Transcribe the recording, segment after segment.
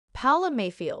Paola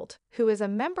Mayfield, who is a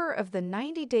member of the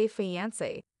 90-Day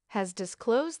Fiancé, has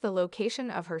disclosed the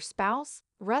location of her spouse,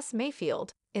 Russ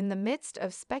Mayfield, in the midst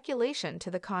of speculation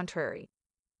to the contrary.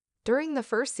 During the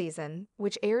first season,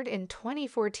 which aired in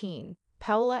 2014,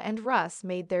 Paola and Russ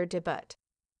made their debut.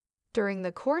 During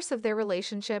the course of their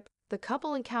relationship, the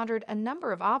couple encountered a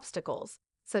number of obstacles,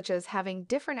 such as having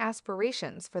different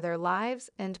aspirations for their lives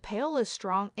and Paola's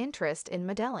strong interest in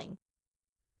modeling.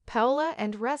 Paola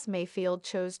and Russ Mayfield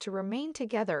chose to remain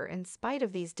together in spite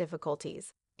of these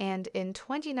difficulties, and in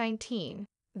 2019,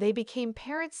 they became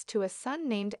parents to a son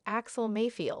named Axel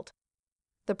Mayfield.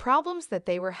 The problems that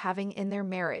they were having in their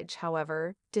marriage,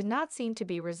 however, did not seem to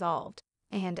be resolved,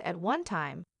 and at one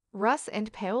time, Russ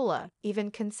and Paola even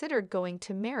considered going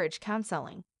to marriage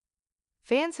counseling.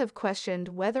 Fans have questioned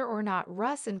whether or not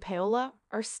Russ and Paola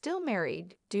are still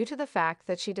married due to the fact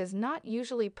that she does not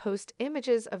usually post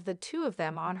images of the two of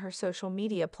them on her social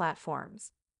media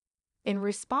platforms. In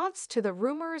response to the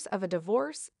rumors of a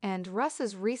divorce and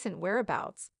Russ's recent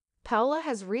whereabouts, Paola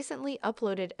has recently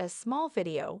uploaded a small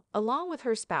video along with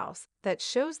her spouse that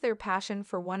shows their passion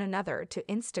for one another to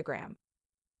Instagram.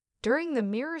 During the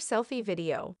mirror selfie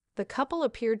video, the couple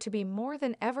appeared to be more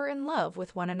than ever in love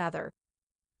with one another.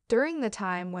 During the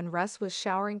time when Russ was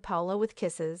showering Paola with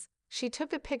kisses, she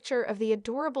took a picture of the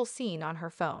adorable scene on her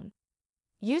phone.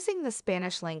 Using the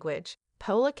Spanish language,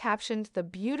 Paola captioned the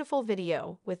beautiful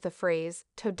video with the phrase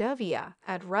 "Todavía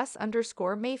at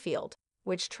Russ_Mayfield,"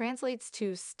 which translates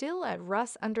to "still at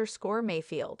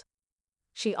Russ_Mayfield."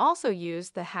 She also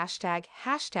used the hashtag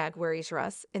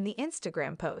 #WhereIsRuss in the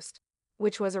Instagram post,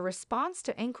 which was a response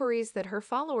to inquiries that her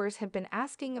followers had been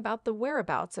asking about the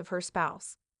whereabouts of her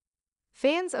spouse.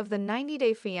 Fans of the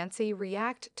 90-Day Fiancé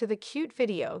react to the cute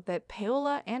video that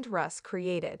Paola and Russ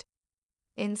created.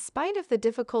 In spite of the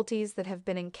difficulties that have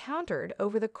been encountered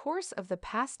over the course of the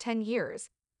past 10 years,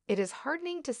 it is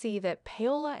heartening to see that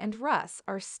Paola and Russ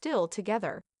are still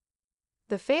together.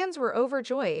 The fans were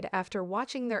overjoyed after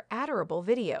watching their adorable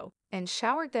video and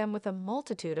showered them with a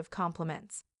multitude of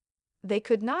compliments. They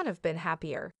could not have been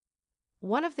happier.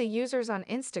 One of the users on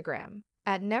Instagram,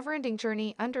 at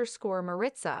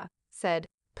neverendingjourney_Maritza, said,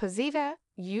 "Poziva,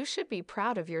 you should be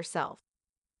proud of yourself.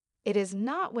 It is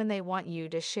not when they want you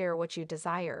to share what you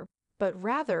desire, but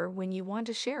rather when you want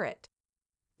to share it."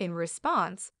 In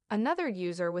response, another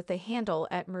user with the handle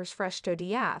at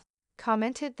 @mersfreshtodiath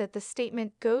commented that the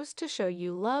statement goes to show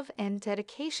you love and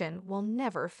dedication will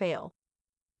never fail.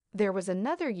 There was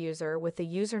another user with the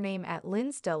username at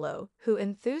 @Linsdello who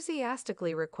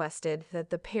enthusiastically requested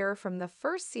that the pair from the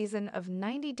first season of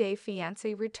 90-Day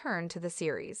Fiancé return to the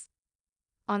series.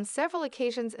 On several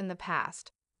occasions in the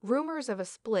past, rumors of a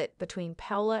split between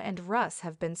Paola and Russ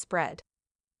have been spread.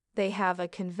 They have a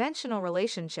conventional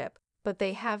relationship, but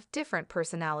they have different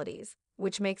personalities,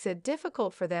 which makes it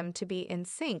difficult for them to be in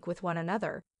sync with one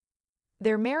another.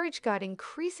 Their marriage got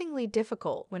increasingly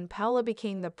difficult when Paola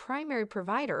became the primary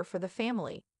provider for the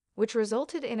family, which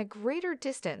resulted in a greater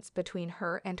distance between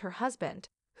her and her husband,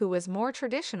 who was more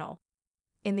traditional.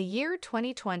 In the year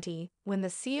 2020, when the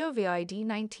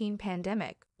COVID-19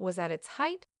 pandemic was at its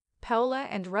height, Paola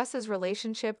and Russ's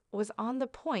relationship was on the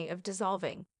point of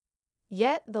dissolving.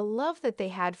 Yet the love that they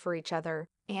had for each other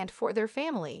and for their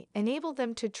family enabled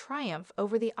them to triumph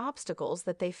over the obstacles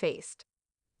that they faced.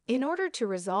 In order to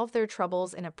resolve their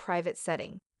troubles in a private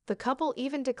setting, the couple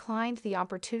even declined the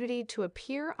opportunity to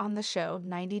appear on the show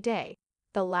 90 Day,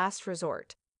 The Last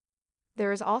Resort.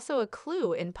 There is also a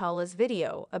clue in Paola's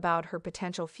video about her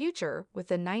potential future with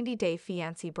the 90-Day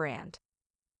Fiancé brand.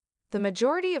 The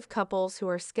majority of couples who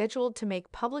are scheduled to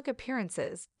make public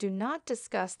appearances do not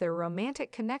discuss their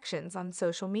romantic connections on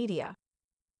social media.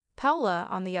 Paola,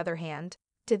 on the other hand,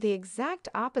 did the exact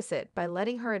opposite by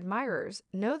letting her admirers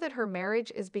know that her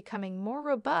marriage is becoming more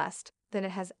robust than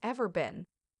it has ever been.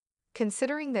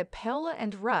 Considering that Paola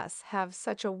and Russ have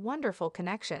such a wonderful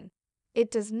connection, it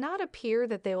does not appear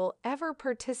that they will ever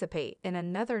participate in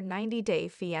another 90-Day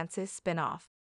Fiancé spin-off.